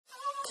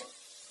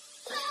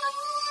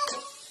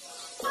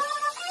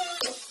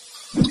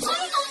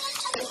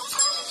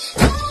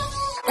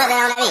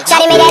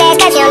Shawty make that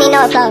ass clap, she don't need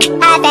no clothes.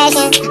 High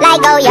fashion,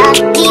 like Goya,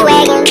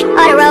 G-Wagon,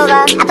 or the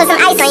Rover. I put some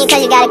ice on you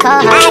cause you got a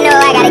cold. I know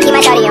I gotta keep my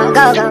shawty on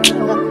go.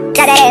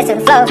 Got that ass to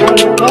the floor.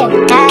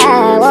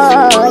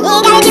 Whoa. You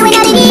ain't gotta do it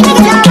none of these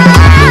niggas no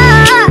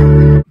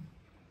more.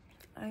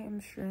 I am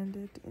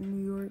stranded in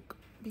New York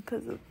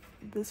because of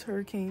this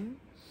hurricane.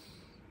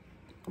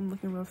 I'm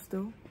looking real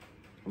still.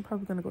 I'm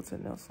probably gonna go to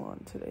the nail salon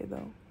today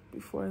though,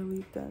 before I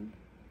leave then.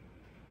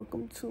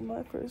 Welcome to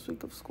my first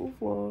week of school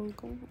vlog.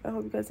 I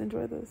hope you guys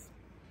enjoy this.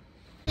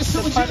 The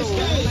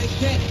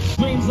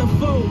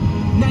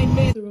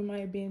room I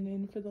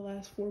abandoned for the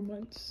last 4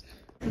 months.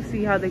 To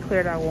see how they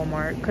cleared out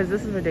Walmart, because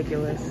this is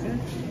ridiculous.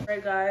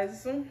 Alright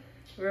guys,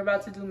 we're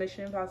about to do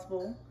Mission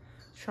Impossible.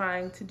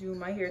 Trying to do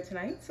my hair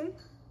tonight.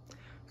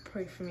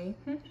 Pray for me.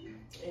 And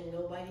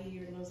nobody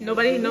here knows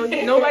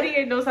nobody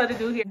here knows how to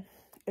do hair.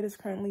 It is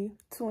currently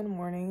 2 in the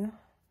morning.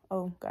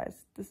 Oh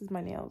guys, this is my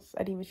nails.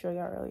 I didn't even show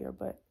y'all earlier,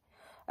 but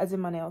I did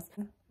my nails.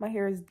 My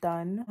hair is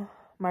done.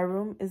 My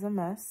room is a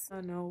mess. I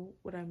know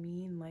what I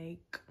mean,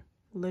 like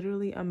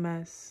literally a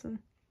mess.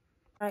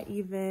 I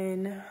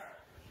even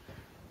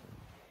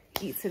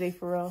eat today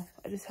for real.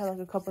 I just had like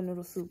a cup of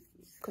noodle soup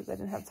because I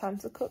didn't have time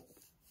to cook.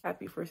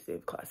 Happy first day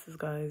of classes,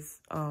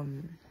 guys.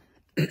 I'm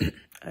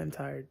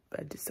tired.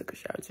 I just took a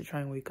shower to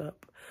try and wake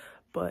up.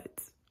 But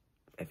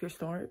if you're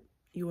smart,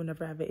 you will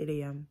never have an 8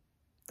 a.m.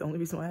 The only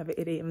reason why I have an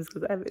 8 a.m. is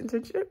because I have an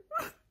internship.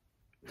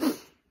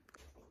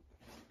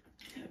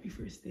 Happy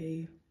first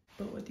day.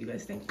 But what do you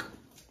guys think?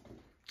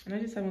 And I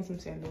just have on some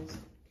sandals.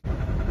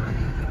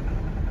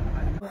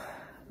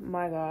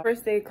 My God.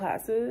 First day of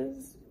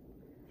classes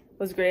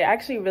was great. I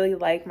actually really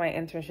like my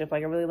internship.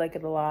 Like I really like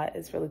it a lot.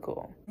 It's really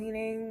cool.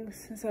 Cleaning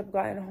since I've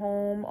gotten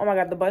home. Oh my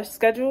God, the bus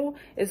schedule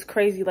is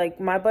crazy. Like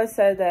my bus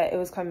said that it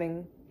was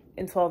coming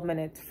in 12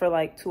 minutes for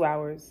like 2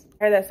 hours.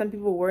 I heard that some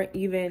people weren't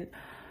even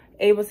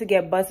able to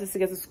get buses to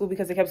get to school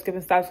because they kept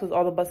skipping stops because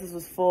all the buses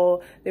was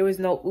full. There was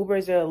no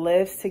Ubers or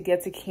Lyfts to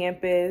get to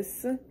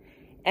campus,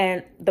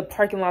 and the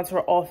parking lots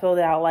were all filled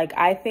out. Like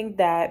I think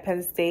that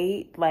Penn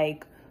State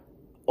like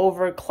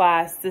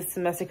overclassed this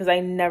semester because I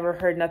never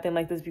heard nothing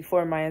like this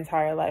before in my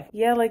entire life.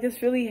 Yeah, like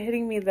it's really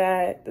hitting me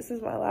that this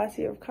is my last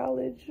year of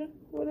college.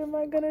 What am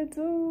I gonna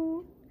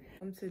do?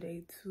 I'm to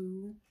day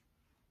 2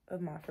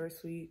 of my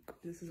first week.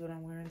 This is what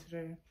I'm wearing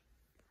today.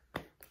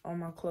 All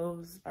my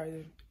clothes are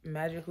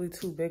magically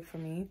too big for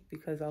me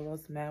because I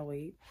lost mad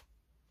weight.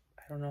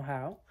 I don't know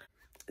how.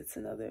 It's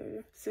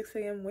another 6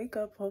 a.m. wake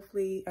up.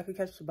 Hopefully I could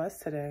catch the bus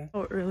today.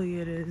 How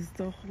early it is.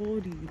 The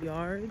whole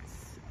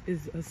yards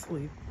is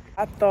asleep.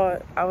 I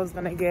thought I was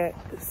gonna get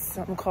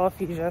some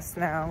coffee just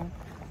now,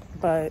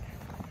 but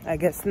I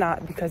guess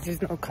not because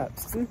there's no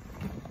cups.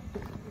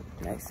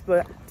 Nice,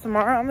 but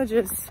tomorrow I'm gonna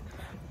just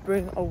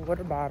bring a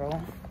water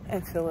bottle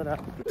and fill it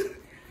up.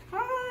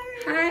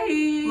 Hi.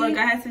 Look,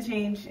 I had to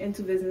change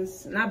into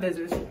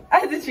I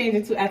had to change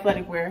into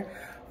athletic wear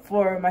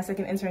for my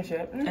second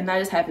internship. And I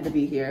just happened to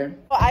be here.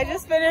 Well, I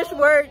just finished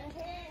work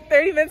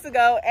 30 minutes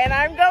ago and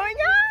I'm going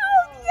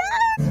out.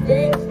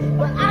 Yes!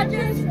 But I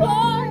just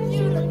want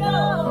you to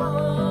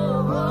know.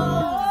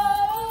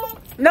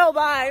 No,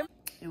 bye.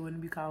 It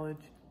wouldn't be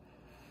college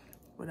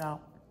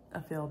without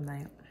a failed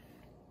night.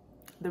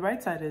 The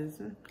right side is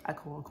I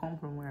could walk home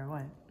from where I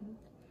went.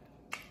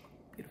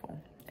 Beautiful.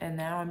 And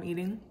now I'm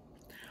eating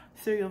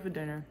cereal for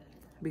dinner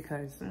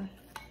because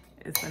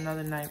it's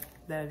another night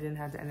that I didn't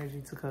have the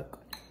energy to cook.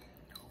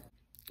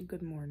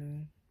 Good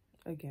morning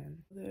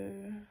again.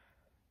 There,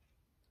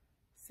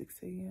 6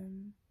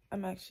 a.m.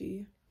 I'm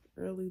actually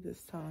early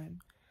this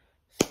time,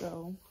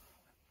 so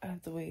I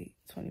have to wait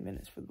 20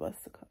 minutes for the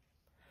bus to come.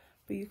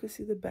 But you can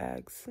see the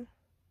bags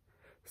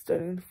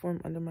starting to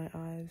form under my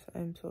eyes.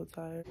 I'm so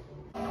tired.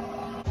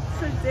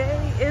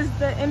 Today is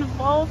the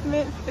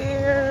involvement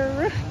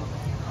fair.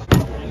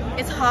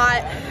 It's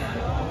hot.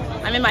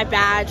 I'm in my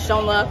badge,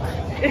 don't look.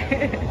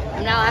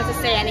 I'm not allowed to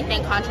say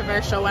anything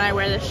controversial when I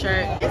wear this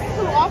shirt. This is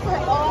to offer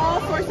all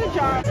sorts of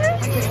jobs.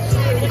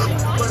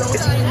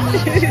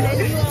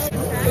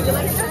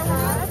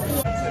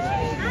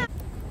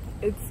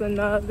 It's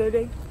another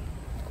day.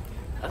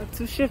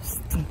 2 shifts.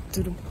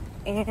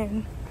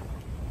 And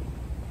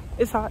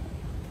it's hot.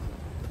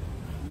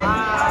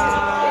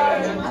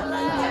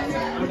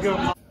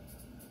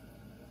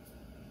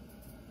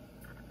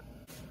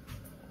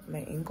 My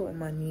ankle and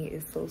my knee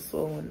is so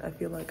swollen. I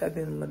feel like I've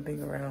been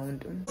limping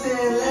around.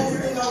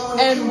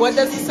 And what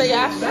does it say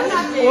after?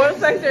 What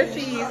size are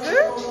cheese?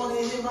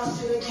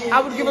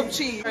 I would give up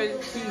cheese. But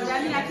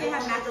that means I can't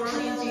have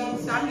macaroni and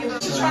cheese, so I'm giving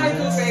up. Trying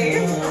to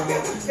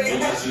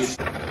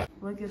say.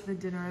 Look at the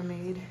dinner I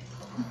made.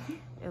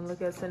 And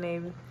look at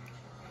Sanae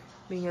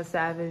being a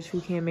savage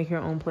who can't make her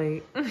own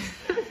plate.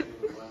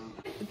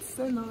 It's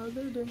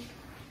another day.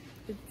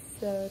 It's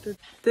Saturday.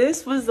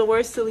 This was the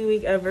worst silly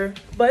week ever.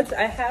 But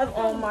I have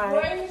on my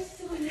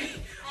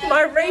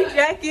rain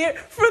jacket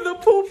for the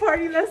pool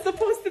party that's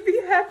supposed to be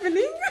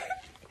happening.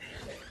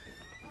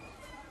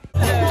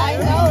 I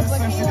know.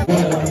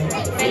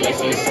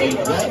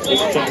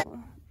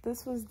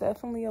 This was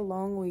definitely a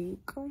long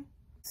week.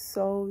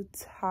 So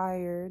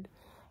tired.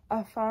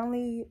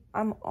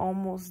 I'm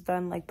almost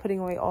done like putting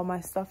away all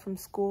my stuff from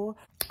school.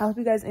 I hope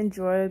you guys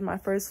enjoyed my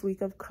first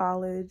week of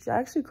college. I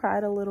actually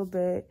cried a little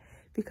bit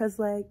because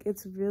like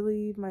it's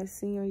really my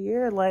senior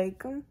year.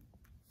 Like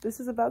this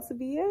is about to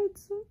be it.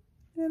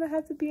 Then I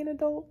have to be an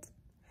adult.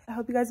 I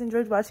hope you guys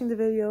enjoyed watching the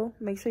video.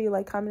 Make sure you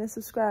like, comment, and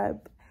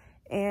subscribe.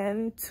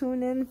 And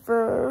tune in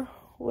for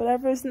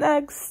whatever's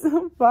next.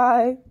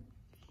 Bye.